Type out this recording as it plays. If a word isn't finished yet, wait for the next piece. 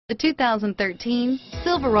The 2013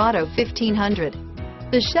 Silverado 1500.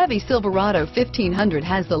 The Chevy Silverado 1500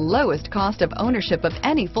 has the lowest cost of ownership of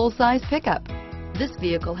any full-size pickup. This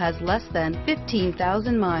vehicle has less than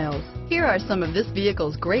 15,000 miles. Here are some of this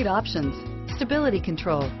vehicle's great options: stability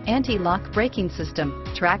control, anti-lock braking system,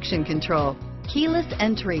 traction control, keyless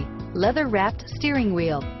entry, leather-wrapped steering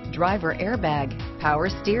wheel, driver airbag, power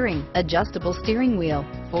steering, adjustable steering wheel,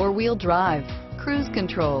 four-wheel drive, cruise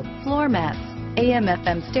control, floor mats,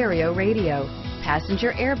 AM/FM stereo radio,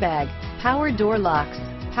 passenger airbag, power door locks,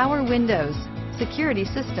 power windows, security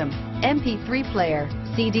system, MP3 player,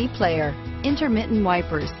 CD player, intermittent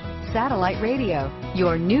wipers, satellite radio.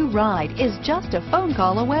 Your new ride is just a phone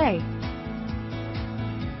call away.